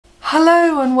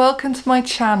Hello and welcome to my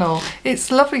channel.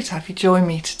 It's lovely to have you join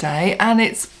me today, and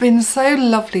it's been so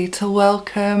lovely to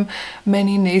welcome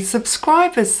many new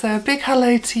subscribers, so a big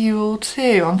hello to you all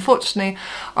too. Unfortunately,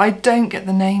 I don't get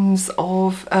the names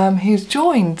of who's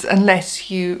joined unless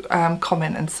you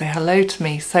comment and say hello to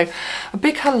me, so a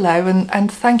big hello and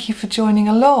thank you for joining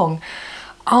along.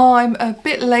 I'm a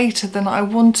bit later than I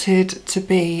wanted to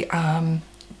be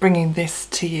bringing this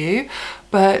to you,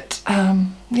 but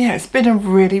yeah, it's been a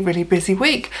really busy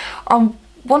week. I'm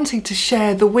wanting to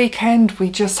share the weekend we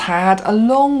just had,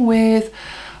 along with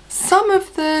some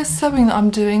of the sewing that I'm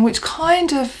doing, which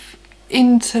kind of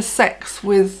intersects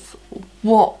with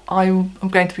what I'm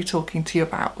going to be talking to you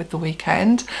about with the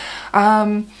weekend.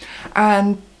 And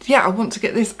yeah, I want to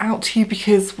get this out to you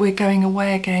because we're going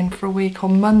away again for a week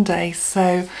on Monday,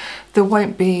 so there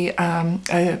won't be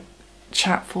a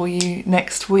chat for you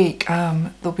next week.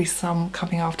 There'll be some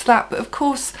coming after that, but of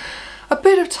course a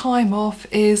bit of time off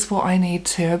is what I need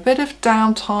to, a bit of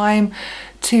downtime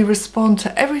to respond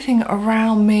to everything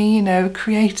around me, you know,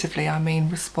 creatively. I mean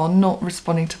respond, not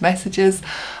responding to messages,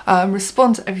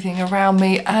 respond to everything around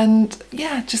me, and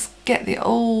yeah, just get the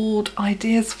old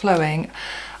ideas flowing.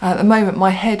 At the moment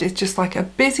my head is just like a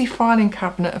busy filing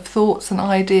cabinet of thoughts and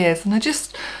ideas, and I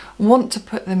just want to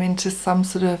put them into some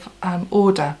sort of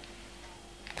order.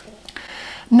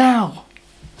 Now,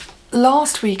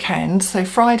 last weekend, so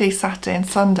Friday, Saturday and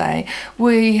Sunday,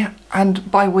 and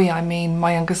by we I mean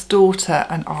my youngest daughter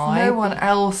and I, no one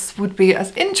else would be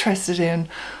as interested in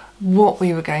what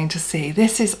we were going to see.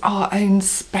 This is our own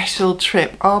special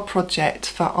trip, our project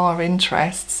for our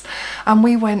interests, and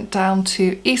we went down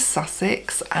to East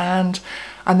Sussex, and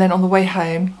then on the way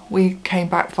home we came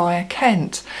back via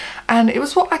Kent, and it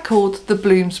was what I called the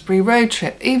Bloomsbury road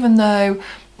trip, even though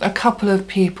a couple of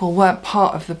people weren't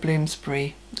part of the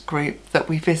Bloomsbury Group that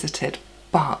we visited,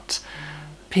 but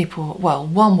people, well,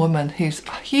 one woman who's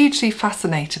hugely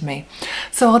fascinated me.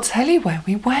 So I'll tell you where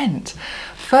we went.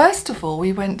 First of all,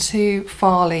 we went to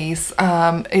Farleys.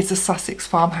 It's a Sussex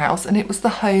farmhouse, and it was the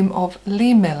home of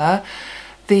Lee Miller,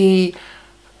 the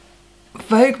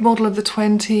Vogue model of the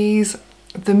 20s,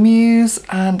 the muse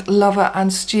and lover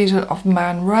and student of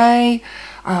Man Ray,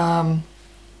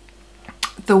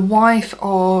 the wife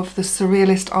of the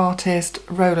surrealist artist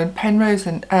Roland Penrose,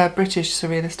 a British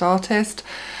surrealist artist.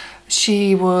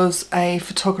 She was a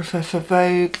photographer for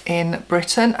Vogue in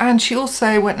Britain, and she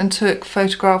also went and took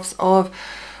photographs of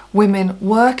women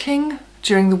working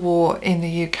during the war in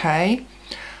the UK.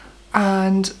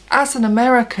 And as an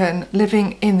American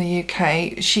living in the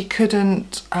UK, she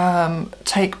couldn't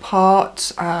take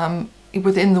part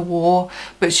within the war,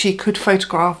 but she could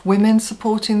photograph women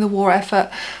supporting the war effort,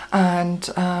 and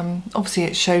obviously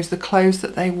it shows the clothes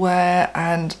that they wear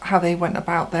and how they went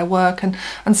about their work, and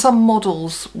some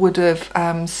models would have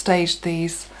staged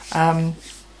these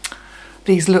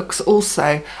looks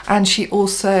also. And she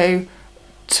also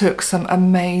took some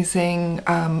amazing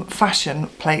fashion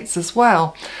plates as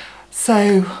well.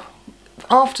 So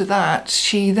after that,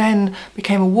 she then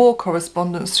became a war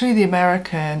correspondent through the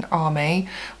American army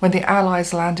when the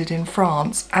Allies landed in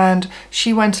France, and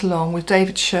she went along with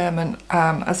David Sherman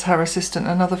as her assistant,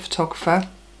 another photographer,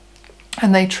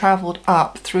 and they travelled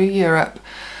up through Europe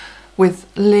with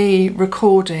Lee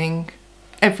recording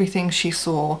everything she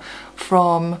saw,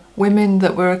 from women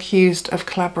that were accused of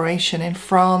collaboration in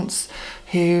France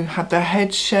who had their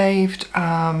heads shaved,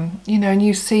 you know, and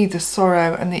you see the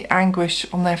sorrow and the anguish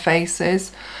on their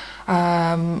faces.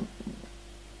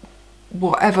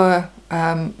 Whatever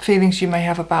feelings you may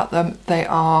have about them, they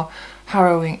are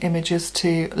harrowing images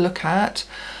to look at.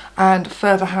 And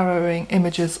further harrowing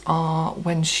images are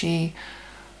when she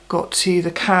got to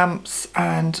the camps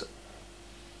and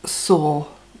saw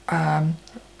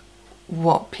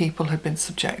what people had been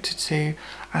subjected to,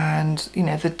 and you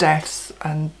know, the deaths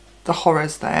and the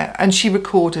horrors there, and she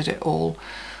recorded it all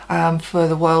for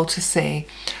the world to see,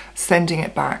 sending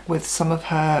it back with some of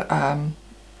her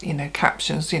you know,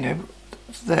 captions, you know,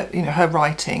 her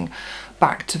writing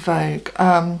back to Vogue.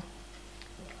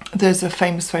 There's a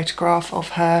famous photograph of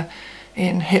her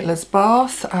in Hitler's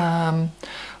bath,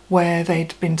 where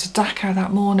they'd been to Dachau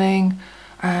that morning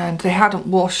and they hadn't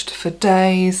washed for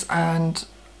days, and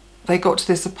they got to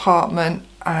this apartment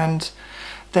and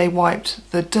they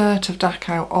wiped the dirt of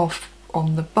Dachau off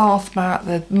on the bath mat,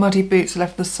 the muddy boots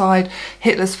left on the side.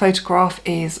 Hitler's photograph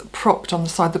is propped on the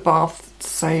side of the bath,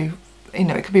 so you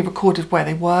know, it could be recorded where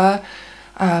they were,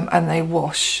 and they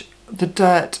wash the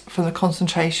dirt from the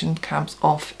concentration camps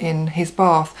off in his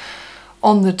bath.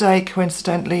 On the day,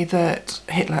 coincidentally, that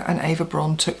Hitler and Eva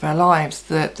Braun took their lives,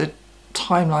 the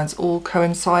timelines all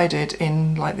coincided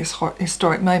in like this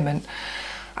historic moment.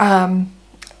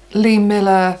 Lee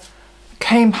Miller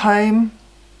came home.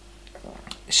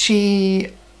 She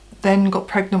then got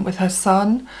pregnant with her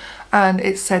son, and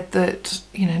it said that,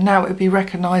 you know, now it would be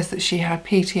recognised that she had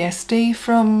PTSD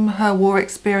from her war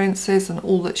experiences and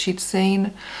all that she'd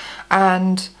seen,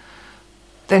 and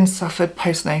then suffered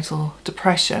postnatal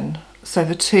depression. So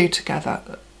the two together,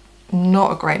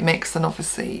 not a great mix, and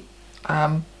obviously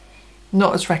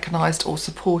not as recognised or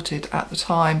supported at the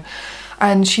time.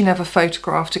 And she never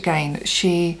photographed again.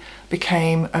 She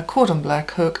became a cordon bleu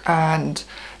cook, and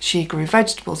she grew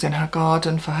vegetables in her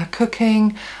garden for her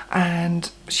cooking,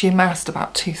 and she amassed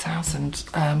about 2,000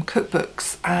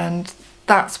 cookbooks, and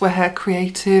that's where her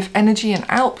creative energy and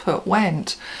output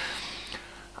went.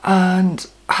 And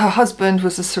her husband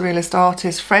was a surrealist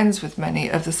artist, friends with many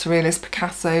of the surrealists.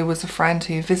 Picasso was a friend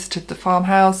who visited the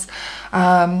farmhouse.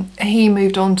 He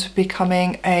moved on to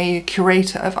becoming a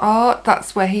curator of art.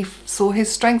 That's where he saw his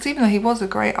strengths, even though he was a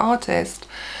great artist.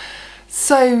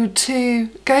 So to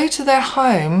go to their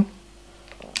home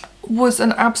was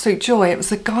an absolute joy. It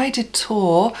was a guided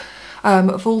tour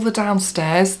of all the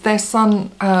downstairs. Their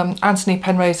son, Anthony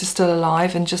Penrose, is still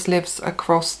alive and just lives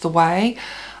across the way.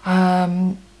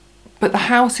 But the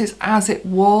house is as it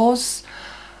was.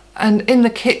 And in the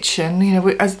kitchen, you know,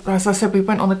 as I said, we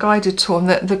went on a guided tour,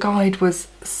 and the guide was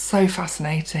so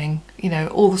fascinating, you know,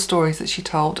 all the stories that she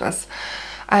told us.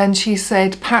 And she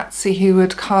said Patsy, who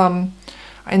had come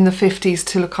in the 50s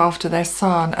to look after their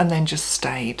son and then just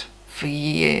stayed for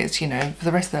years, you know, for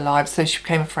the rest of their lives, so she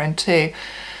became a friend too.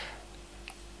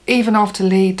 Even after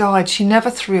Lee died, she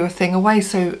never threw a thing away,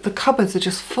 so the cupboards are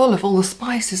just full of all the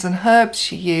spices and herbs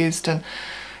she used, and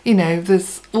you know,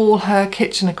 there's all her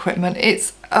kitchen equipment.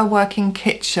 It's a working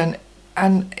kitchen,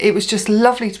 and it was just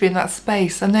lovely to be in that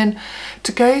space. And then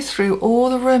to go through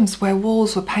all the rooms where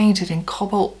walls were painted in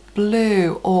cobalt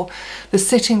blue, or the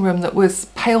sitting room that was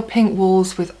pale pink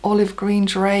walls with olive green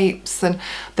drapes, and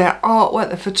their artwork,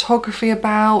 the photography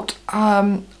about.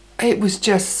 It was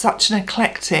just such an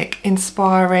eclectic,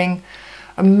 inspiring,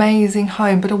 amazing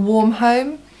home, but a warm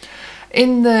home.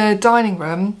 In the dining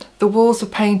room, the walls were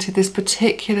painted this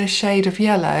particular shade of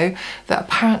yellow that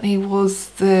apparently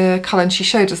was the colour, and she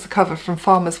showed us the cover from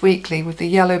Farmer's Weekly with the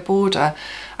yellow border,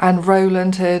 and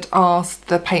Roland had asked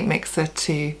the paint mixer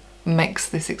to mix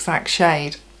this exact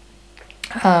shade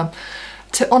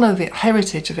to honour the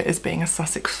heritage of it as being a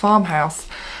Sussex farmhouse.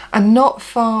 And not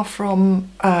far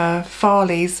from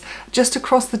Farleys, just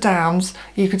across the downs,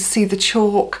 you could see the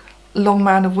chalk Long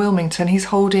Man of Wilmington. He's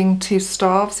holding two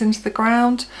staves into the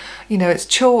ground. You know, it's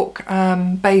chalk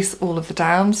base all of the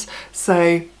downs,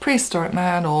 so prehistoric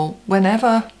man, or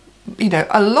whenever, you know,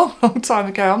 a long time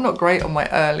ago. I'm not great on my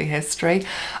early history.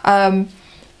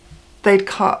 They'd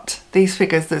cut these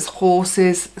figures. There's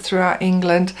horses throughout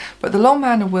England, but the Long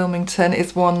Man of Wilmington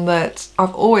is one that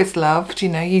I've always loved. You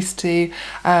know, used to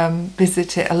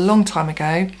visit it a long time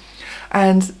ago,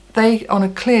 and they, on a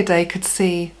clear day, could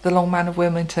see the Long Man of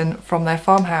Wilmington from their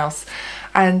farmhouse,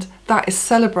 and that is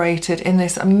celebrated in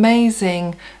this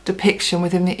amazing depiction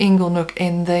within the ingle nook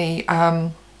in the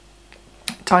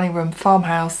dining room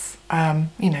farmhouse,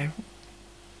 you know,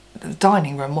 the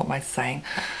dining room, what am I saying?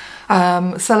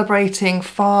 Celebrating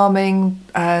farming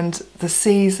and the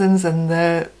seasons and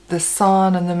the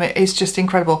sun, and it's just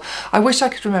incredible. I wish I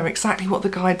could remember exactly what the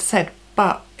guide said,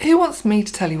 but who wants me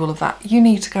to tell you all of that? You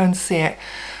need to go and see it.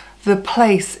 The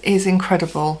place is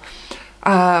incredible,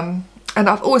 and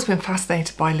I've always been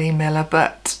fascinated by Lee Miller,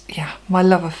 but yeah, my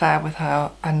love affair with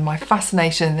her and my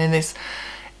fascination in this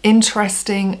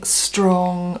interesting,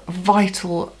 strong,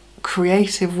 vital,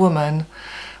 creative woman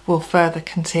will further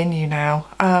continue now.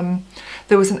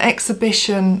 There was an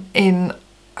exhibition in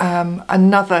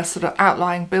another sort of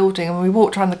outlying building, and we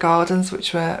walked around the gardens,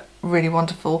 which were really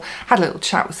wonderful. Had a little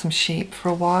chat with some sheep for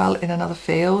a while in another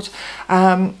field,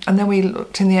 and then we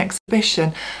looked in the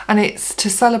exhibition, and it's to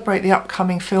celebrate the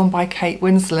upcoming film by Kate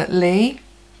Winslet, Lee,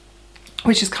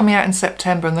 which is coming out in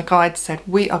September. And the guide said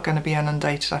we are going to be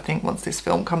inundated, I think, once this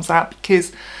film comes out,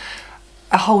 because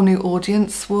a whole new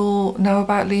audience will know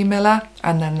about Lee Miller,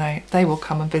 and then they will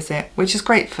come and visit, which is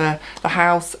great for the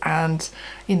house and,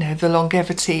 you know, the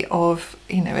longevity of,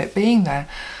 you know, it being there.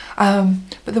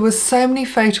 But there was so many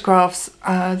photographs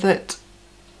that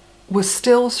were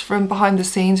stills from behind the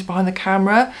scenes, behind the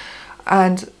camera,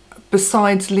 and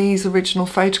besides Lee's original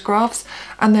photographs.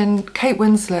 And then Kate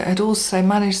Winslet had also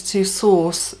managed to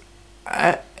source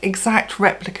exact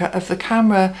replica of the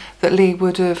camera that Lee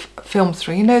would have filmed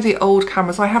through. You know, the old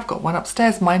cameras. I have got one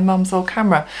upstairs, my mum's old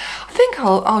camera. I think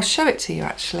I'll show it to you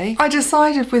actually. I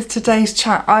decided with today's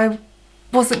chat I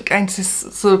wasn't going to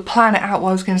sort of plan it out what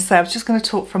I was going to say. I was just going to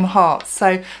talk from the heart,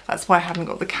 so that's why I hadn't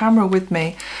got the camera with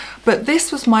me. But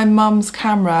this was my mum's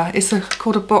camera. It's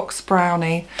called a box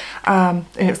brownie, and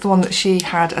it's the one that she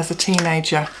had as a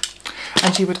teenager.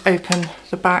 And you would open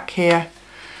the back here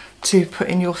to put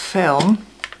in your film.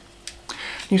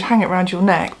 You'd hang it around your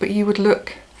neck, but you would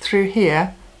look through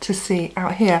here to see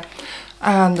out here.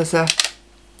 And there's a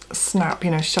snap,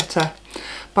 you know, shutter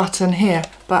button here.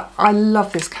 But I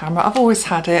love this camera. I've always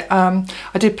had it. I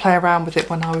did play around with it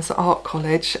when I was at art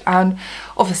college, and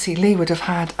obviously Lee would have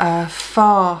had a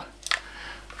far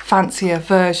fancier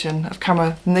version of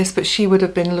camera than this, but she would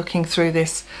have been looking through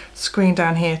this screen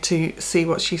down here to see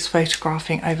what she's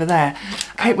photographing over there.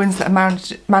 Kate Winslet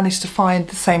managed to find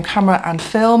the same camera and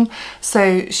film,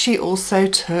 so she also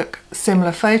took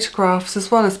similar photographs as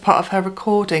well as part of her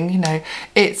recording. You know,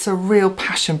 it's a real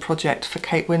passion project for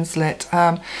Kate Winslet.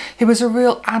 He was a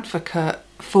real advocate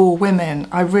for women.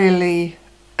 I really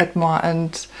admire,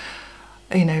 and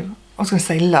you know, I was going to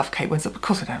say love Kate Winslet. Of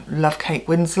course I don't love Kate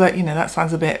Winslet, you know, that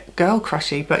sounds a bit girl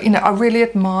crushy, but you know, I really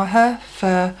admire her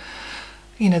for,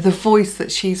 you know, the voice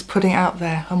that she's putting out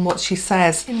there and what she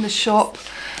says. In the shop,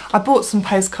 I bought some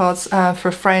postcards for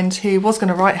a friend who was going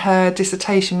to write her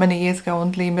dissertation many years ago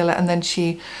on Lee Miller, and then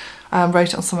she wrote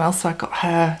it on someone else, so I got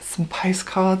her some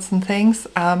postcards and things,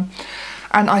 and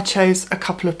I chose a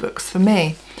couple of books for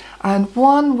me. And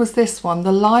one was this one,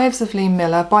 The Lives of Lee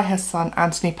Miller by her son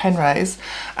Anthony Penrose.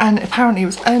 And apparently it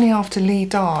was only after Lee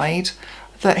died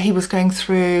that he was going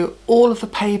through all of the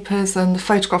papers and the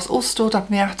photographs all stored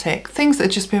up in the attic, things that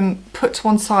had just been put to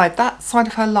one side. That side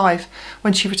of her life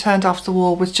when she returned after the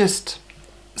war was just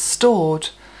stored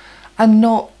and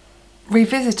not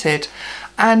revisited.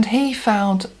 And he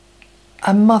found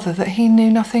a mother that he knew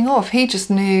nothing of. He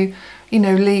just knew, you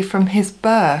know, Lee from his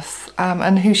birth,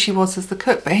 and who she was as the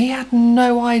cook, but he had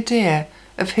no idea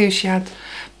of who she had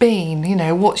been, you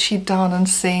know, what she'd done and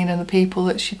seen and the people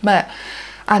that she'd met.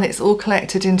 And it's all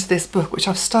collected into this book, which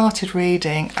I've started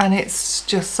reading, and it's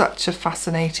just such a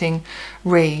fascinating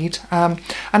read. And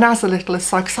as a little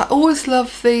aside, because I always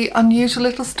love the unusual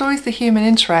little stories, the human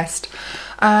interest.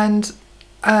 And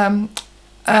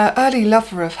early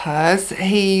lover of hers,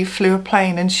 he flew a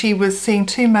plane, and she was seeing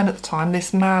two men at the time,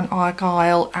 this man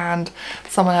Argyle and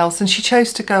someone else, and she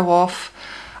chose to go off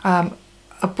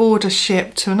aboard a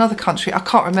ship to another country. I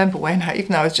can't remember where now,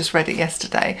 even though I just read it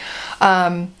yesterday,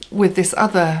 with this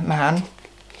other man.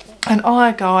 And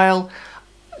Argyle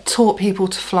taught people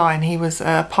to fly, and he was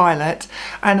a pilot,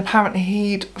 and apparently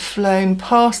he'd flown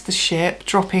past the ship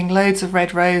dropping loads of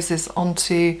red roses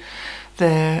onto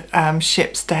the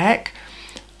ship's deck,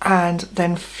 and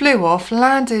then flew off,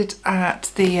 landed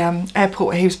at the airport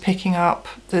where he was picking up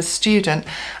the student,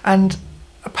 and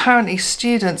apparently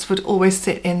students would always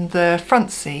sit in the front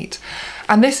seat.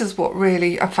 And this is what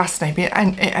really fascinated me,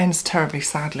 and it ends terribly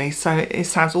sadly, so it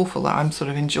sounds awful that I'm sort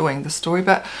of enjoying the story,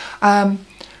 but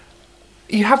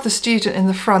you have the student in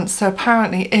the front, so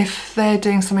apparently if they're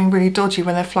doing something really dodgy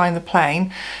when they're flying the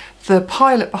plane, the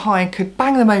pilot behind could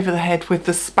bang them over the head with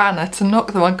the spanner to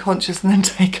knock them unconscious and then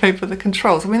take over the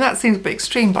controls. I mean, that seems a bit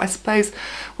extreme, but I suppose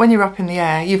when you're up in the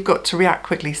air, you've got to react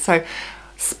quickly. So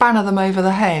spanner them over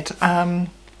the head.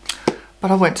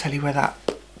 But I won't tell you where that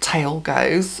tale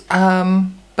goes.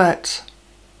 But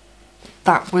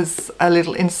that was a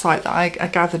little insight that I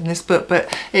gathered in this book,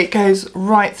 but it goes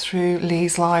right through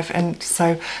Lee's life, and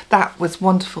so that was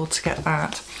wonderful to get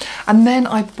that. And then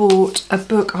I bought a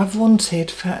book I've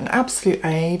wanted for an absolute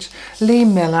age, Lee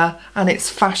Miller and its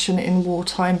fashion in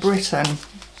wartime Britain.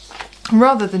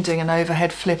 Rather than doing an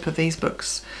overhead flip of these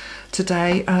books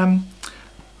today,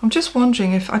 I'm just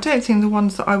wondering if, I don't think the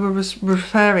ones that I was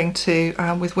referring to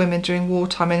with women during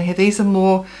wartime in here, these are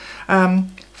more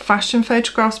fashion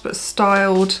photographs, but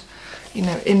styled, you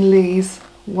know, in Lee's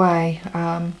way.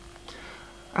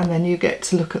 And then you get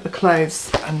to look at the clothes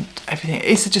and everything.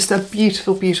 It's just a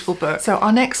beautiful, beautiful book. So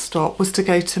our next stop was to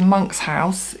go to Monk's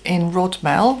House in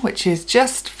Rodmell, which is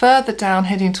just further down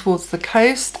heading towards the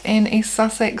coast in East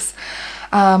Sussex.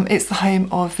 It's the home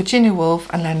of Virginia Woolf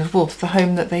and Leonard Woolf, the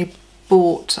home that they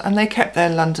bought, and they kept their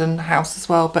London house as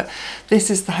well, but this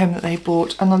is the home that they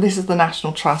bought, and this is the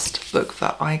National Trust book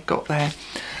that I got there.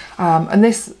 And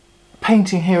this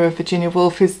painting here of Virginia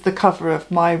Woolf is the cover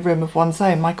of My Room of One's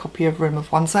Own, my copy of Room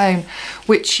of One's Own,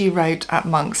 which she wrote at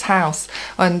Monk's House.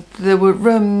 And there were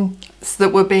rooms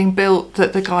that were being built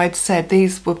that the guide said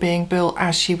these were being built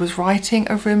as she was writing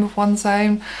A Room of One's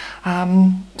Own.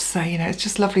 So, you know, it's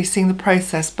just lovely seeing the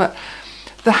process, but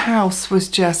the house was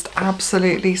just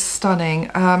absolutely stunning.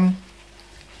 And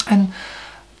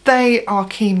they are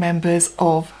key members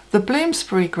of the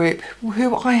Bloomsbury Group,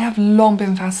 who I have long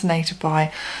been fascinated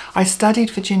by. I studied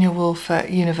Virginia Woolf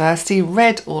at university,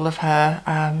 read all of her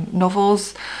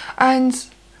novels, and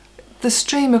the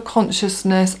stream of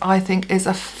consciousness, I think, is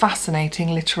a fascinating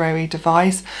literary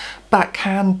device, but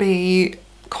can be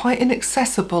quite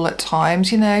inaccessible at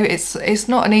times. You know, it's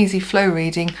not an easy flow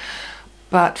reading,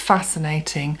 but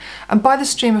fascinating. And by the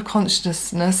stream of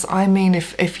consciousness, I mean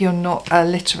if you're not a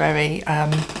literary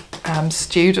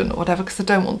student or whatever, because I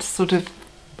don't want to sort of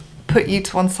put you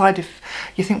to one side if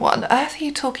you think, what on earth are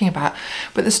you talking about?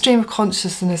 But the stream of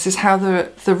consciousness is how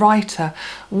the writer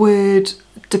would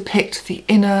depict the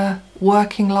inner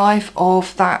working life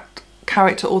of that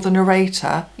character or the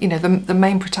narrator, you know, the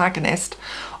main protagonist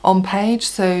on page.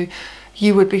 So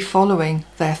you would be following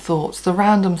their thoughts, the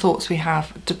random thoughts we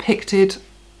have depicted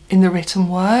in the written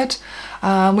word,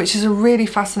 which is a really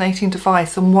fascinating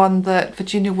device, and one that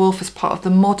Virginia Woolf, as part of the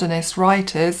modernist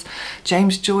writers,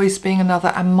 James Joyce being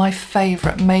another, and my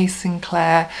favourite, May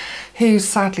Sinclair, who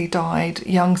sadly died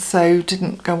young, so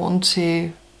didn't go on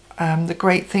to the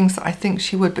great things that I think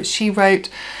she would, but she wrote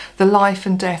The Life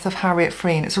and Death of Harriet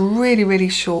Frene. It's a really, really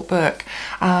short book,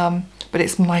 but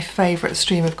it's my favourite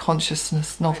stream of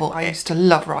consciousness novel. I used to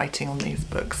love writing on these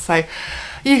books, so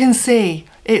you can see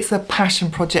it's a passion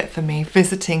project for me,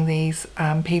 visiting these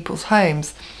people's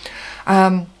homes.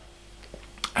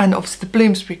 And obviously the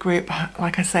Bloomsbury Group,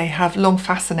 like I say, have long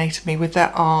fascinated me with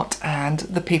their art and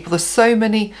the people. There's so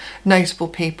many notable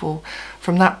people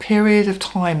from that period of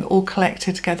time all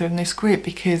collected together in this group,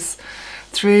 because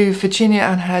through Virginia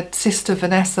and her sister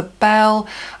Vanessa Bell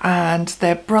and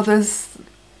their brothers,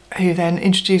 who then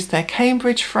introduced their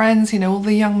Cambridge friends, you know, all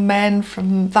the young men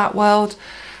from that world,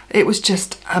 it was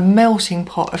just a melting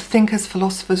pot of thinkers,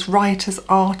 philosophers, writers,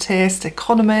 artists,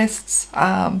 economists,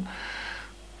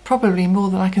 probably more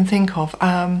than I can think of.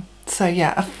 So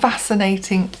yeah, a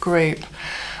fascinating group.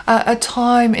 A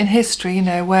time in history, you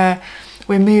know, where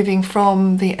we're moving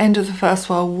from the end of the First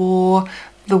World War,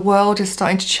 the world is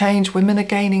starting to change, women are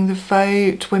gaining the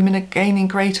vote, women are gaining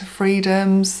greater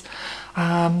freedoms,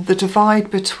 the divide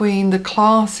between the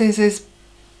classes is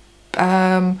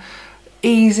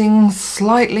easing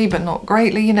slightly but not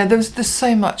greatly. You know, there's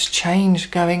so much change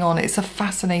going on. It's a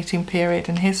fascinating period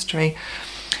in history.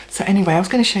 So anyway, I was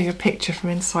going to show you a picture from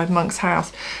inside Monk's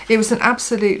house. It was an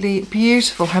absolutely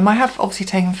beautiful home. I have obviously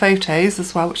taken photos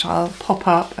as well, which I'll pop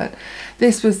up. But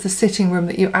this was the sitting room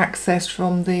that you accessed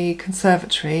from the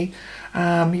conservatory.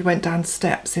 You went down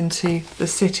steps into the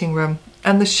sitting room,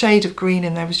 and the shade of green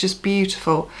in there was just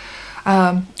beautiful.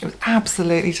 It was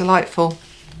absolutely delightful.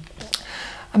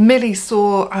 And Millie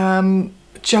saw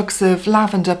jugs of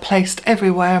lavender placed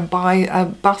everywhere and by a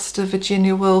bust of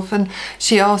Virginia Woolf, and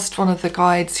she asked one of the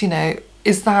guides, you know,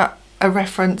 is that a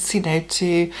reference, you know,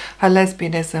 to her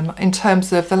lesbianism, in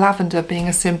terms of the lavender being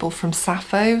a symbol from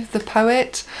Sappho, the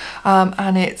poet,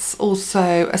 and it's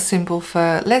also a symbol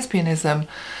for lesbianism.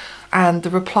 And the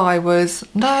reply was,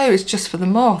 no, it's just for the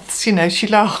moths. You know, she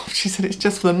laughed. She said, it's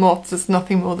just for the moths. There's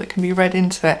nothing more that can be read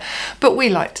into it. But we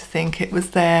like to think it was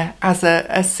there as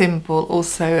a symbol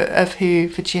also of who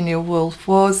Virginia Woolf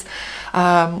was.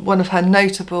 One of her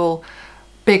notable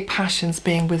big passions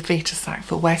being with Vita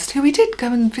Sackville-West, who we did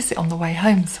go and visit on the way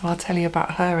home. So I'll tell you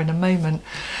about her in a moment.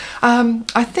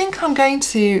 I think I'm going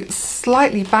to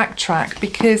slightly backtrack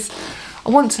because I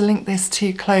want to link this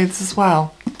to clothes as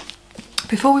well.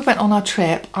 Before we went on our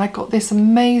trip, I got this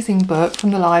amazing book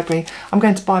from the library. I'm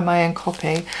going to buy my own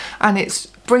copy, and it's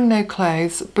Bring No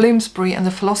Clothes, Bloomsbury and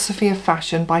the Philosophy of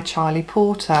Fashion by Charlie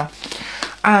Porter.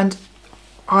 And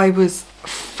I was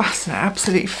fascinated,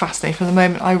 absolutely fascinated from the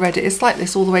moment I read it. It's like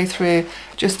this all the way through,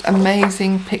 just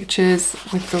amazing pictures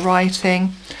with the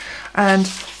writing. And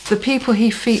the people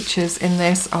he features in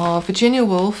this are Virginia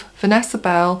Woolf, Vanessa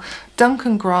Bell,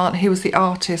 Duncan Grant, who was the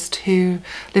artist who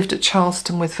lived at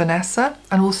Charleston with Vanessa,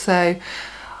 and also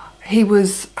he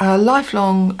was a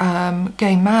lifelong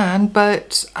gay man,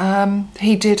 but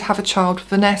he did have a child with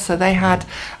Vanessa. They had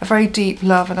a very deep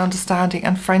love and understanding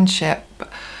and friendship.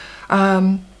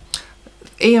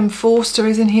 Ian Forster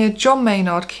is in here, John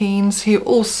Maynard Keynes, who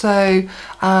also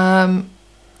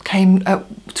came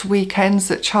to weekends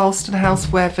at Charleston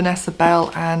House, where Vanessa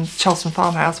Bell, and Charleston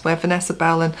Farmhouse, where Vanessa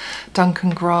Bell and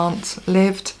Duncan Grant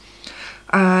lived.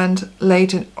 And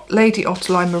Lady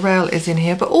Ottilie Morell is in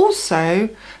here, but also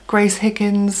Grace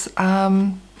Higgins,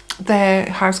 their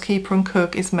housekeeper and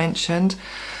cook, is mentioned.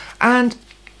 And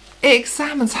it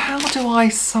examines, how do I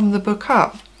sum the book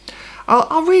up?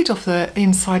 I'll read off the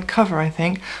inside cover, I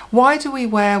think. Why do we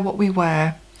wear what we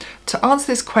wear? To answer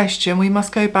this question, we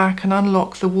must go back and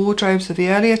unlock the wardrobes of the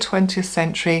earlier 20th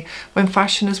century, when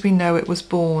fashion as we know it was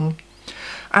born.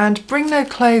 And Bring No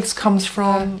Clothes comes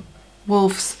from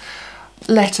Woolf's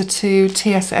letter to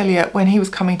T.S. Eliot when he was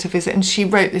coming to visit, and she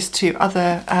wrote this to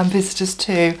other visitors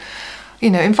too, you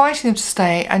know, inviting them to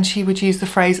stay, and she would use the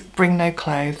phrase bring no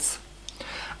clothes.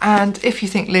 And if you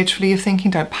think literally, you're thinking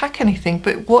don't pack anything,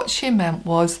 but what she meant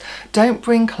was don't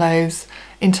bring clothes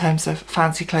in terms of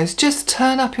fancy clothes, just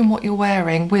turn up in what you're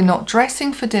wearing. We're not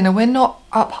dressing for dinner, we're not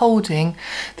upholding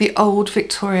the old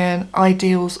Victorian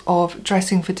ideals of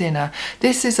dressing for dinner.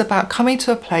 This is about coming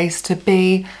to a place to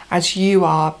be as you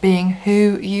are, being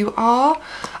who you are,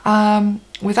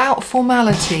 without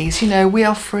formalities. You know, we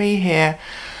are free here.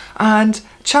 And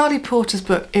Charlie Porter's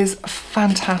book is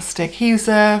fantastic. He's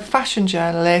a fashion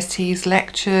journalist, he's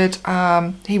lectured,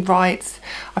 he writes.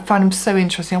 I find him so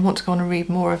interesting. I want to go on and read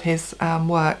more of his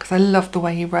work because I love the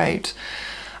way he wrote.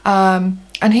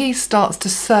 And he starts to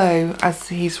sew as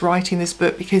he's writing this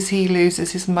book because he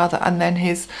loses his mother and then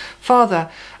his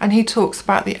father, and he talks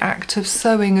about the act of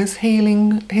sewing as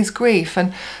healing his grief,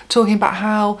 and talking about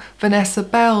how Vanessa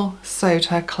Bell sewed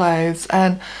her clothes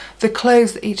and the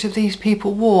clothes that each of these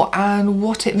people wore and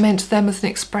what it meant to them as an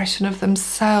expression of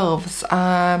themselves,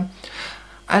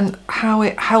 and how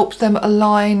it helped them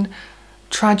align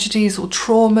tragedies or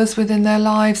traumas within their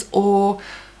lives, or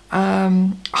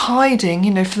hiding,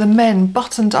 you know, for the men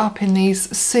buttoned up in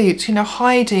these suits, you know,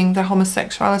 hiding their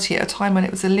homosexuality at a time when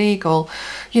it was illegal,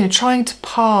 you know, trying to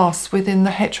pass within the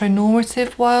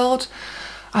heteronormative world.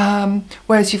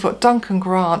 Whereas you've got Duncan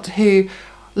Grant, who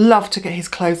loved to get his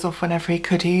clothes off whenever he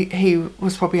could. He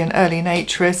was probably an early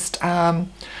naturist,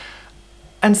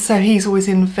 and so he's always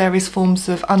in various forms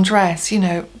of undress, you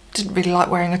know, didn't really like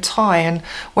wearing a tie, and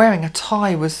wearing a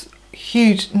tie was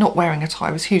huge. Not wearing a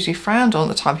tie was hugely frowned on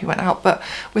at the time he went out, but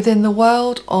within the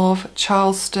world of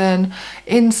Charleston,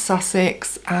 in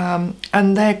Sussex,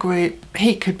 and their group,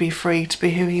 he could be free to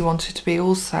be who he wanted to be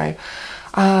also.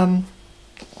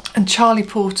 And Charlie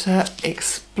Porter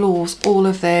explores all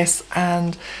of this,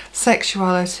 and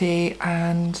sexuality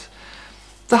and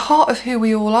the heart of who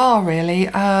we all are, really,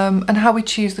 and how we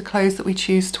choose the clothes that we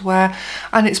choose to wear.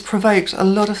 And it's provoked a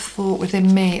lot of thought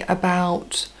within me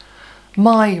about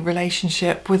my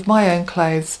relationship with my own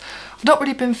clothes. I've not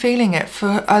really been feeling it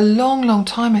for a long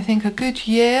time, I think a good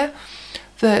year,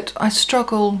 that I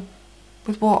struggle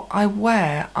with what I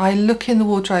wear. I look in the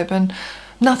wardrobe and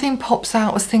nothing pops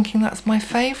out as thinking that's my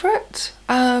favourite.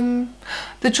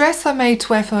 The dress I made to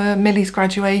wear for Millie's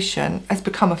graduation has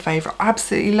become a favourite. I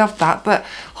absolutely love that, but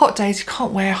hot days you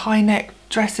can't wear high neck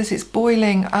dresses, it's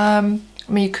boiling. I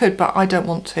mean, you could, but I don't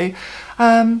want to.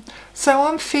 So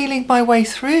I'm feeling my way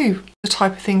through the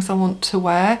type of things I want to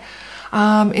wear.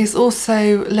 It's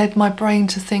also led my brain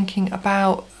to thinking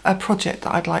about a project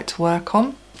that I'd like to work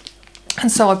on.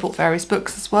 And so I bought various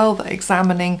books as well that are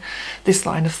examining this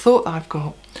line of thought that I've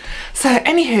got. So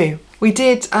anywho, we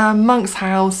did Monk's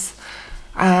House,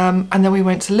 and then we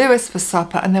went to Lewes for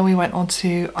supper, and then we went on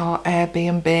to our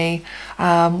Airbnb,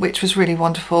 which was really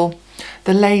wonderful.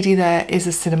 The lady there is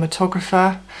a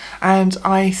cinematographer, and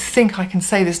I think I can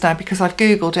say this now because I've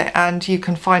googled it, and you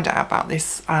can find out about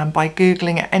this by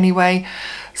googling it anyway.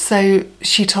 So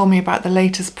she told me about the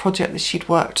latest project that she'd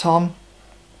worked on,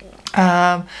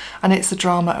 and it's a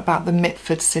drama about the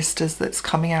Mitford sisters that's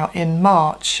coming out in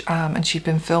March, and she'd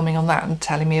been filming on that and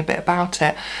telling me a bit about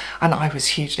it, and I was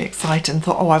hugely excited and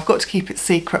thought, oh, I've got to keep it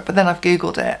secret, but then I've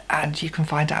googled it and you can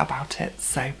find out about it.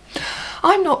 So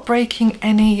I'm not breaking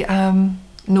any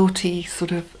naughty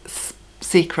sort of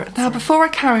secret. Now, before I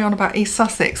carry on about East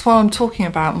Sussex, while I'm talking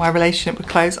about my relationship with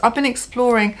clothes, I've been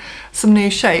exploring some new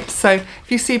shapes. So if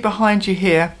you see behind you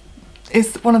here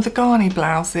is one of the Garni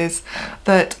blouses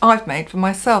that I've made for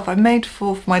myself. I've made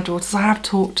for my daughters. I have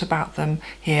talked about them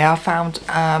here. I found,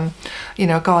 you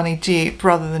know, a Garni dupe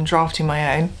rather than drafting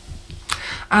my own.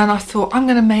 And I thought I'm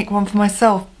going to make one for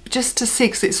myself just to see,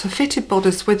 because it's a fitted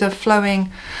bodice with a flowing,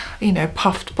 you know,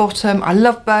 puffed bottom. I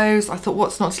love bows. I thought,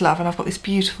 what's not to love? And I've got this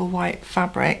beautiful white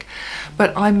fabric,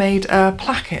 but I made a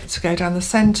placket to go down the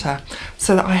centre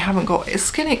so that I haven't got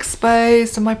skin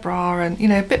exposed and my bra, and, you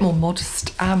know, a bit more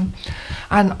modest. And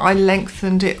I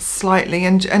lengthened it slightly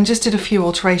and just did a few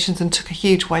alterations and took a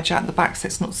huge wedge out the back so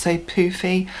it's not so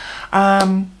poofy.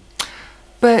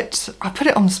 But I put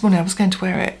it on this morning. I was going to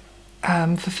wear it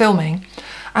for filming,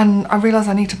 and I realised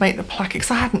I need to make the placket,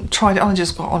 because I hadn't tried it on, I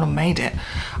just got on and made it.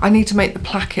 I need to make the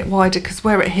placket wider because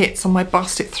where it hits on my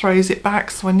bust it throws it back,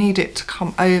 so I need it to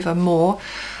come over more.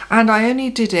 And I only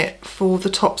did it for the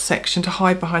top section to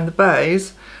hide behind the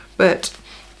bows, but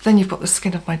then you've got the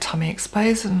skin of my tummy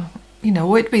exposed, and you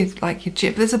know, it'd be like your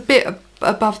jib. There's a bit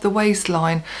above the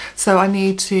waistline, so I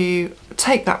need to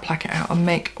take that placket out and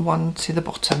make one to the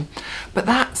bottom. But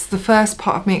that's the first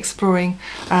part of me exploring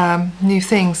new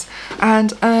things.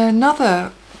 And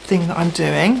another thing that I'm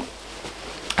doing,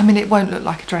 I mean, it won't look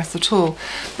like a dress at all,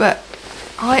 but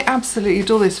I absolutely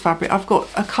adore this fabric. I've got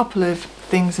a couple of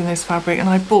things in this fabric, and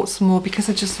I bought some more because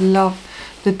I just love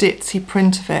the ditzy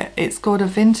print of it. It's got a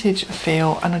vintage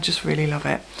feel and I just really love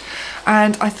it.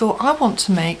 And I thought, I want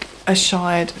to make a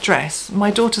shired dress.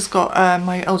 My daughter's got,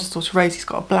 my eldest daughter Rosie's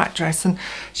got a black dress, and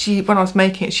when I was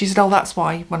making it, she said, oh, that's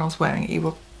why when I was wearing it you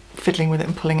were fiddling with it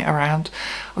and pulling it around.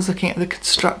 I was looking at the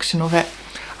construction of it.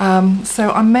 So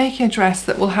I'm making a dress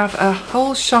that will have a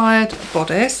whole shired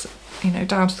bodice, you know,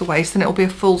 down to the waist, and it'll be a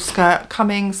full skirt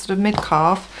coming sort of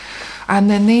mid-calf. And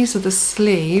then these are the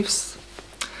sleeves,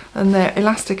 and they're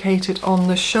elasticated on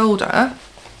the shoulder,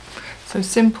 so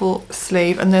simple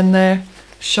sleeve, and then they're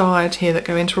shired here that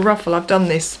go into a ruffle. I've done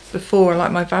this before,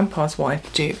 like my vampire's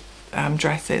wife do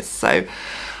dresses, so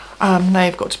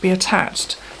they've got to be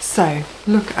attached. So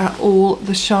look at all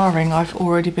the shiring I've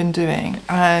already been doing,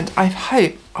 and I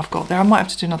hope I've got there. I might have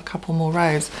to do another couple more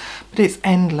rows, but it's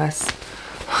endless.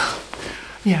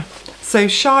 Yeah. So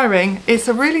shiring, it's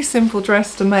a really simple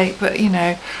dress to make, but you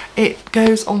know, it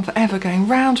goes on forever, going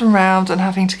round and round and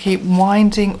having to keep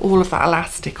winding all of that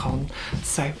elastic on.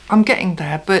 So I'm getting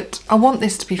there, but I want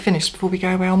this to be finished before we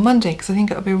go away on Monday, because I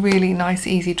think it'll be a really nice,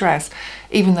 easy dress,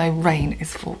 even though rain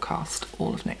is forecast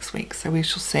all of next week, so we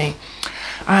shall see.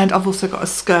 And I've also got a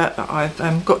skirt that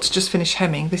I've got to just finish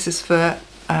hemming. This is for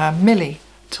Millie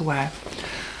to wear.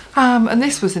 And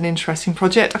this was an interesting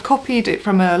project. I copied it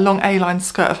from a long A-line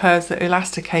skirt of hers that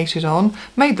elasticated on,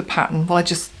 made the pattern, well I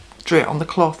just drew it on the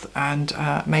cloth and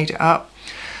made it up.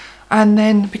 And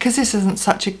then, because this isn't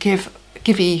such a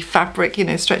givey fabric, you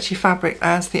know, stretchy fabric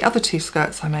as the other two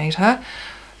skirts I made her,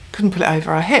 couldn't put it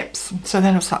over her hips. So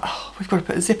then I was like, oh, we've got to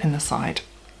put a zip in the side.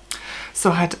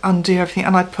 So I had to undo everything,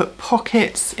 and I'd put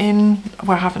pockets in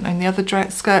where I haven't known the other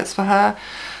skirts for her.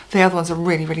 The other ones are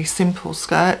really, really simple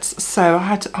skirts, so I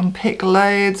had to unpick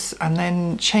loads and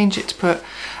then change it to put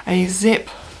a zip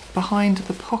behind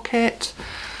the pocket,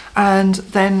 and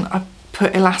then I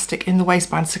put elastic in the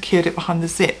waistband, secured it behind the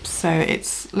zip, so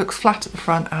it looks flat at the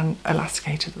front and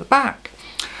elasticated at the back.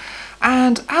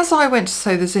 And as I went to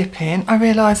sew the zip in, I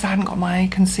realised I hadn't got my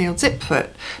concealed zip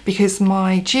foot, because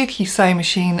my Juki sewing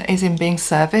machine is in being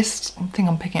serviced. I think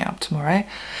I'm picking it up tomorrow,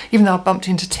 even though I bumped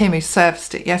into Tim who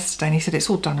serviced it yesterday, and he said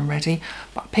it's all done and ready,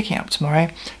 but I'm picking it up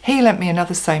tomorrow. He lent me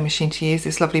another sewing machine to use,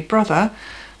 this lovely brother,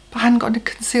 but I hadn't got a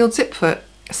concealed zip foot.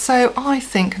 So I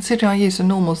think, considering I used a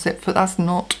normal zip foot, that's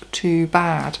not too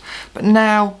bad. But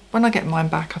now, when I get mine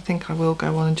back, I think I will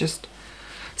go on and just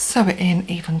sew it in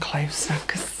even closer,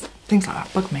 because things like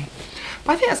that bug me.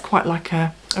 But I think that's quite like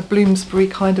a Bloomsbury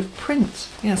kind of print.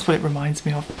 Yeah, that's what it reminds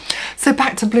me of. So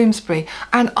back to Bloomsbury,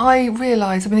 and I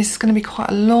realised, I mean, this is going to be quite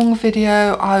a long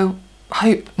video. I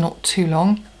hope not too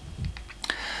long.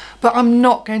 But I'm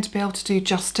not going to be able to do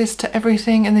justice to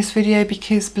everything in this video,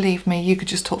 because believe me, you could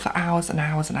just talk for hours and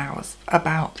hours and hours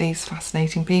about these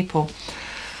fascinating people.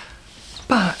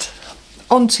 But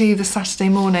on to the Saturday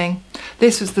morning.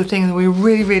 This was the thing that we were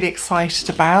really, really excited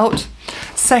about.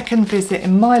 Second visit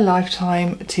in my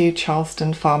lifetime to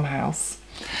Charleston farmhouse,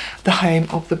 the home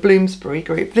of the Bloomsbury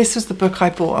Group. This was the book I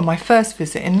bought on my first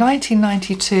visit in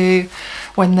 1992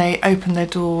 when they opened their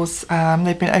doors.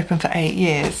 They've been open for 8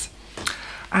 years.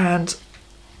 And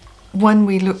when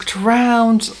we looked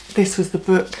around, this was the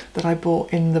book that I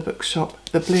bought in the bookshop,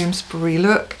 the Bloomsbury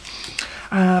Look.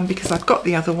 Because I've got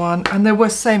the other one, and there were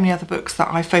so many other books that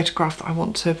I photographed that I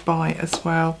want to buy as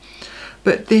well.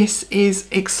 But this is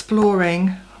exploring,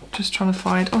 I'm just trying to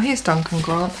find, oh, here's Duncan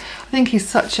Grant. I think he's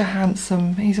such a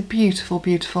handsome, he's a beautiful,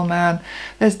 beautiful man.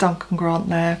 There's Duncan Grant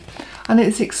there. And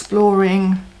it's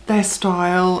exploring their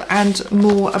style and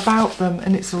more about them,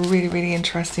 and it's a really, really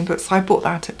interesting book. So I bought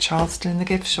that at Charleston in the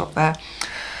gift shop there.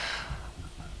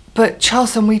 But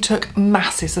Charleston, we took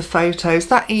masses of photos.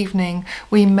 That evening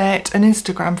we met an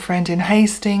Instagram friend in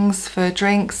Hastings for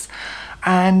drinks,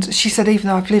 and she said, even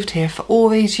though I've lived here for all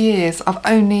these years, I've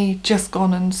only just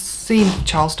gone and seen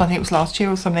Charleston, I think it was last year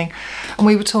or something, and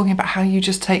we were talking about how you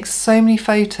just take so many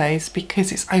photos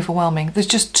because it's overwhelming. There's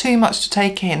just too much to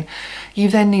take in. You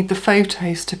then need the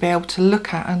photos to be able to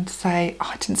look at and say,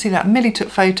 oh, I didn't see that. Millie took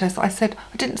photos. I said,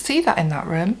 I didn't see that in that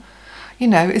room. You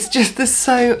know, it's just, there's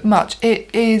so much. It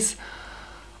is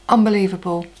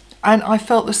unbelievable. And I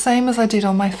felt the same as I did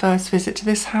on my first visit to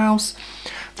this house,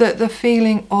 that the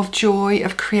feeling of joy,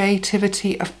 of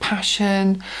creativity, of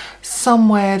passion,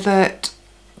 somewhere that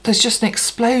there's just an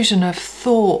explosion of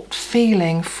thought,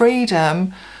 feeling,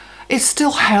 freedom. it's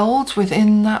still held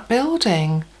within that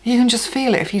building. You can just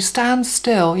feel it. If you stand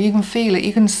still, you can feel it,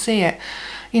 you can see it.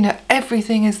 You know,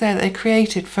 everything is there that they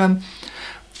created, from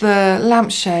the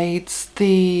lampshades,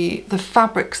 the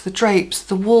fabrics, the drapes,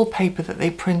 the wallpaper that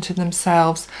they printed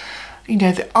themselves, you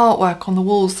know, the artwork on the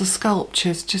walls, the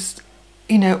sculptures, just,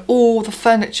 you know, all the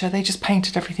furniture, they just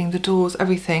painted everything, the doors,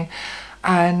 everything.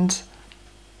 And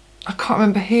I can't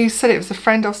remember who said it, was a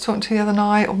friend I was talking to the other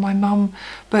night, or my mum,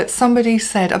 but somebody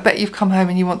said, I bet you've come home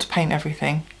and you want to paint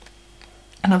everything.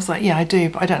 And I was like, yeah, I do,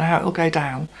 but I don't know how it'll go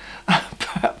down.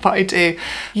 but I do.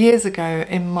 Years ago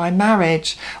in my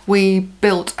marriage, we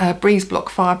built a breeze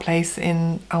block fireplace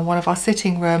in one of our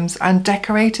sitting rooms and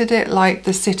decorated it like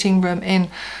the sitting room in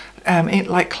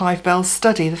like Clive Bell's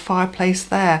study, the fireplace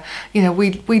there. You know,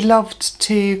 we loved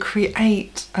to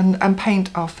create and paint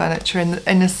our furniture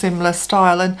in a similar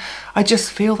style, and I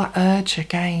just feel that urge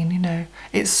again. You know,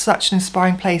 it's such an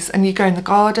inspiring place. And you go in the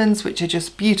gardens, which are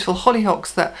just beautiful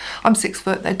hollyhocks that, I'm 6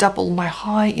 foot, they're double my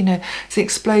height. You know, it's the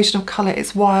explosion of colour,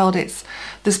 it's wild,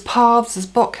 there's paths, there's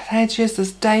box hedges,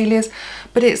 there's dahlias,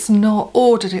 but it's not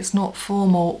ordered, it's not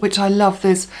formal, which I love.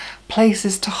 There's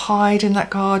places to hide in that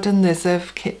garden. There's a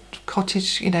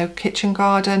cottage, you know, kitchen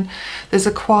garden. There's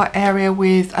a quiet area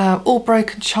with all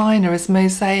broken china as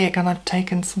mosaic, and I've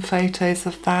taken some photos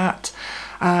of that.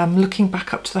 Looking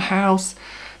back up to the house,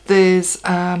 there's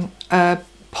a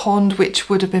pond which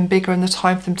would have been bigger in the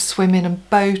time for them to swim in and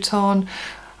boat on.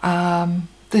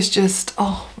 There's just,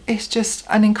 oh, it's just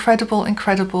an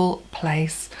incredible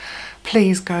place.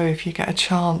 Please go if you get a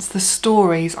chance. The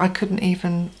stories, I couldn't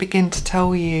even begin to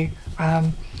tell you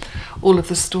all of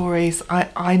the stories.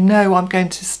 I know I'm going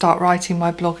to start writing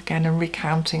my blog again and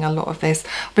recounting a lot of this.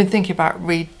 I've been thinking about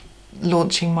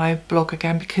relaunching my blog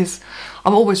again because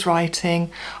I'm always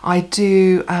writing. I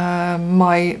do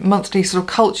my monthly sort of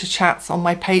culture chats on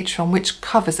my Patreon, which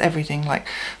covers everything like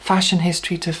fashion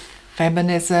history to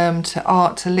feminism to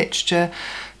art to literature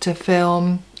to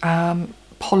film,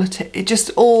 politics. It just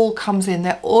all comes in.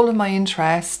 They're all of my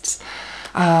interests.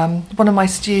 One of my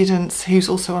students, who's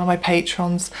also one of my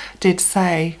patrons, did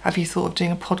say, have you thought of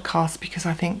doing a podcast? Because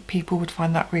I think people would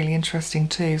find that really interesting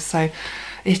too. So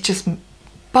it's just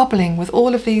bubbling with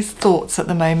all of these thoughts at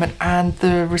the moment, and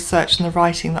the research and the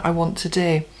writing that I want to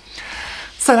do.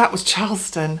 So that was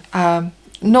Charleston.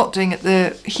 Not doing it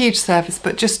the huge service,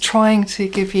 but just trying to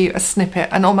give you a snippet.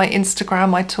 And on my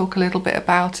Instagram, I talk a little bit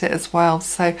about it as well.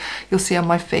 So you'll see on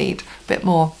my feed a bit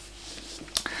more.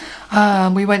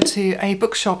 We went to a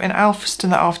bookshop in Alfriston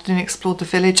that afternoon, explored the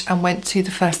village, and went to the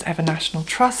first ever National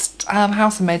Trust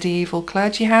house, a medieval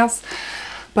clergy house.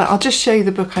 But I'll just show you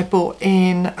the book I bought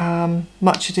in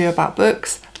Much Ado About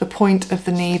Books, The Point of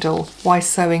the Needle, Why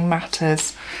Sewing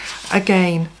Matters.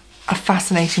 Again, a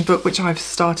fascinating book which I've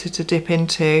started to dip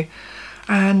into,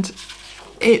 and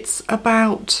it's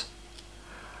about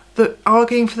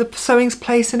arguing for the sewing's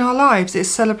place in our lives. It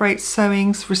celebrates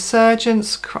sewing's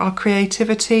resurgence, our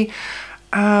creativity,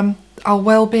 our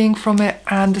well-being from it,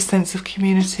 and a sense of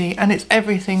community. And it's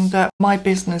everything that my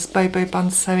business, Bobo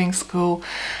Buns Sewing School,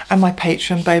 and my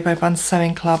Patreon, Bobo Buns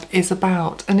Sewing Club, is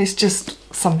about. And it's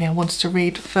just something I wanted to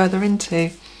read further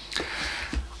into.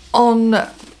 On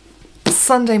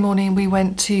Sunday morning, we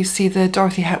went to see the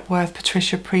Dorothy Hepworth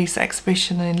Patricia Preece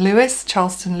exhibition in Lewes,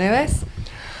 Charleston, Lewes.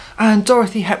 And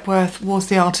Dorothy Hepworth was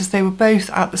the artist. They were both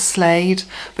at the Slade,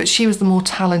 but she was the more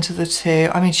talented of the two.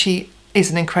 I mean, she is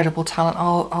an incredible talent.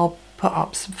 I'll put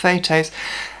up some photos.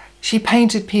 She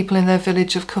painted people in their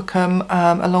village of Cookham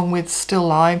along with still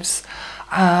lifes,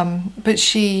 but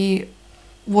she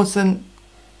wasn't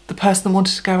the person that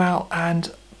wanted to go out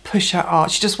and push her art.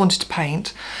 She just wanted to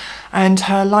paint. And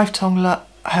her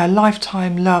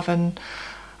lifetime love and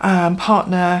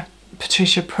partner,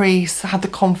 Patricia Preece, had the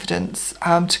confidence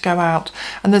to go out.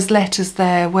 And there's letters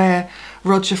there where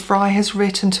Roger Fry has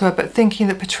written to her, but thinking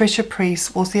that Patricia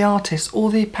Preece was the artist. All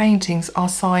the paintings are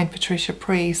signed Patricia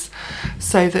Preece,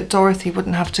 so that Dorothy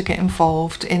wouldn't have to get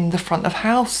involved in the front of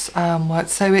house work.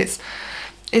 So it's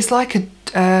like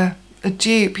a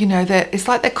dupe, you know. It's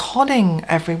like they're conning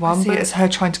everyone, but it's her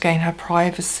trying to gain her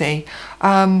privacy.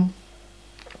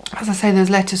 As I say, there's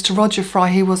letters to Roger Fry.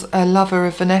 He was a lover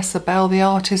of Vanessa Bell, the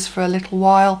artist, for a little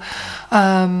while.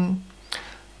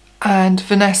 And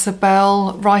Vanessa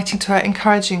Bell writing to her,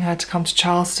 encouraging her to come to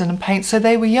Charleston and paint. So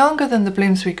they were younger than the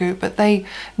Bloomsbury Group, but they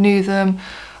knew them.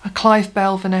 Clive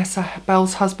Bell, Vanessa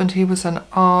Bell's husband, who was an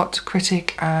art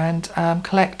critic and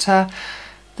collector.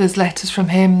 There's letters from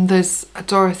him. There's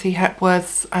Dorothy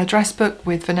Hepworth's address book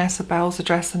with Vanessa Bell's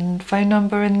address and phone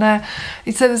number in there.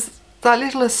 So there's that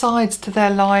little asides to their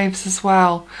lives as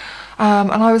well.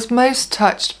 And I was most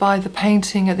touched by the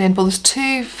painting at the end. Well, there's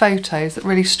two photos that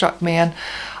really struck me, and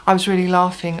I was really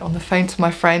laughing on the phone to my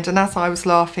friend, and as I was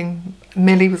laughing,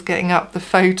 Millie was getting up the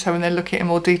photo and then looking at it in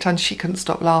more detail, and she couldn't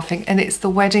stop laughing. And it's the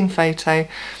wedding photo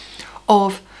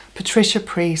of Patricia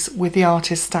Preece with the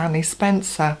artist Stanley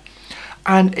Spencer,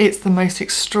 and it's the most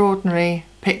extraordinary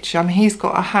picture. I mean, he's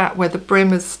got a hat where the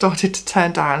brim has started to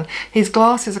turn down. His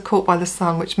glasses are caught by the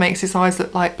sun, which makes his eyes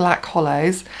look like black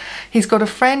hollows. He's got a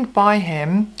friend by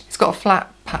him. He's got a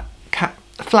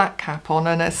flat cap on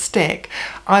and a stick.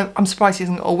 I'm surprised he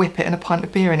hasn't got a whippet and a pint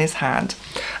of beer in his hand.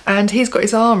 And he's got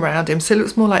his arm around him, so it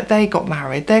looks more like they got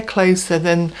married. They're closer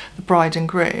than the bride and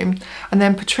groom. And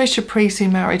then Patricia Preece, who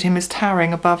married him, is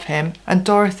towering above him, and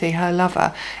Dorothy, her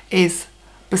lover, is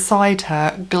beside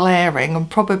her, glaring and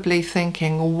probably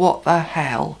thinking, what the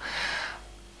hell?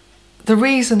 The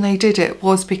reason they did it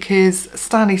was because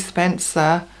Stanley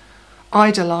Spencer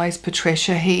idolised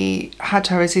Patricia. He had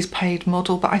her as his paid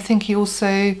model, but I think he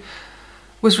also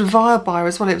was reviled by her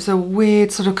as well. It was a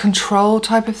weird sort of control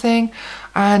type of thing,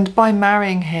 and by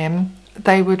marrying him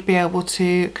they would be able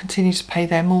to continue to pay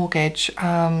their mortgage,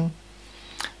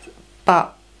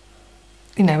 but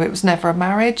you know, it was never a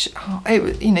marriage.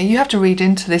 You know, you have to read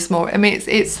into this more. I mean,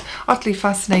 it's utterly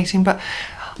fascinating, but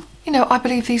you know, I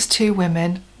believe these two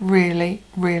women really,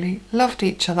 really loved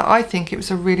each other. I think it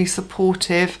was a really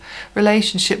supportive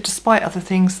relationship, despite other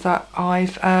things that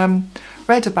I've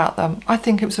read about them. I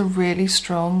think it was a really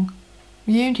strong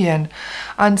union.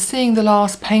 And seeing the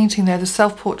last painting there, the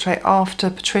self-portrait after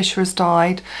Patricia has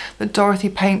died, that Dorothy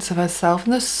paints of herself,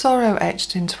 and the sorrow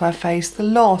etched into her face, the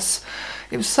loss,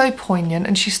 it was so poignant.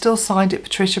 And she still signed it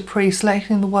Patricia Preece,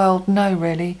 letting the world know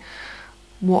really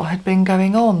what had been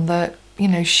going on, that, you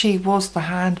know, she was the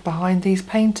hand behind these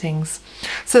paintings.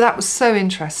 So that was so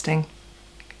interesting.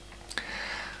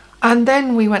 And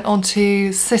then we went on to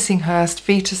Sissinghurst,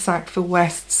 Vita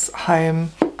Sackville-West's home.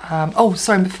 Oh,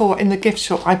 sorry, before, in the gift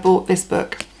shop, I bought this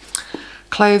book,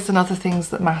 Clothes and Other Things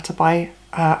That Matter, by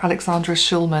Alexandra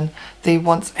Schulman, the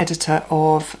once editor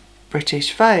of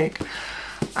British Vogue.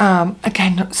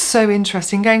 Again, so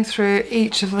interesting, going through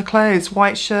each of the clothes,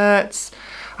 white shirts,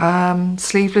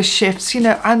 sleeveless shifts, you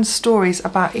know, and stories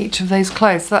about each of those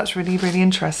clothes. So that's really, really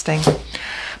interesting.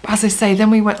 But as I say,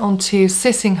 then we went on to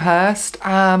Sissinghurst,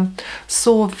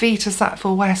 saw Vita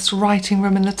Sackville-West's writing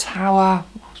room in the tower,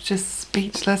 just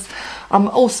speechless. I'm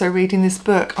also reading this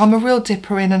book. I'm a real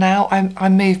dipper in and out. I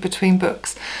move between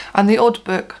books, and the odd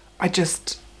book I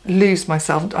just lose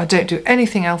myself. I don't do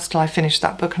anything else till I finish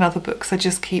that book, and other books I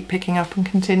just keep picking up and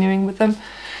continuing with them.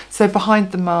 So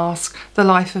Behind the Mask, The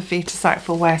Life of Vita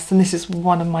Sackville-West, and this is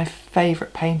one of my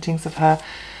favourite paintings of her,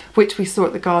 which we saw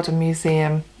at the Garden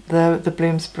Museum, the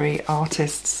Bloomsbury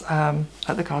artists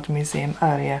at the Garden Museum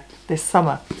earlier this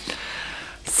summer.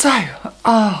 So,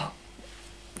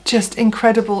 just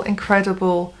incredible,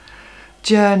 incredible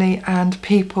journey and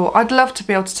people. I'd love to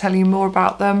be able to tell you more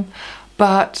about them,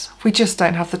 but we just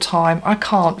don't have the time. I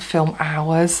can't film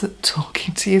hours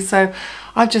talking to you, so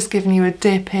I've just given you a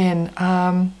dip in.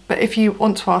 But if you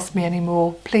want to ask me any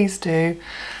more, please do.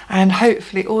 And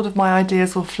hopefully all of my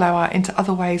ideas will flow out into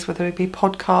other ways, whether it be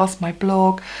podcasts, my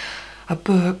blog, a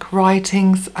book,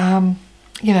 writings,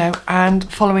 you know, and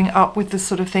following up with the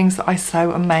sort of things that I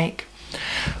sew and make.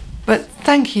 But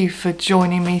thank you for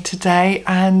joining me today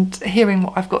and hearing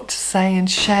what I've got to say and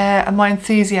share, and my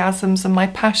enthusiasms and my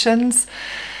passions.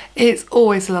 It's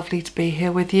always lovely to be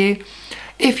here with you.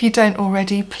 If you don't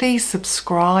already, please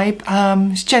subscribe.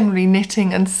 It's generally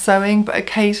knitting and sewing, but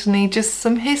occasionally just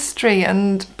some history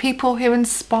and people who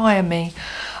inspire me.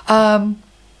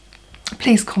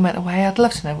 Please comment away. I'd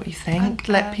love to know what you think. And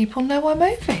let people know I'm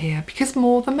over here, because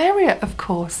more the merrier, of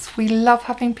course. We love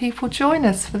having people join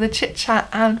us for the chit chat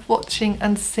and watching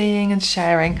and seeing and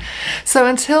sharing. So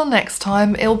until next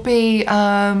time, it'll be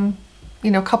you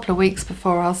know, a couple of weeks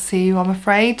before I'll see you, I'm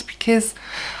afraid, because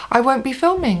I won't be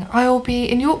filming. I will be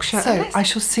in Yorkshire. So I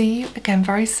shall see you again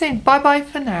very soon. Bye bye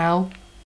for now.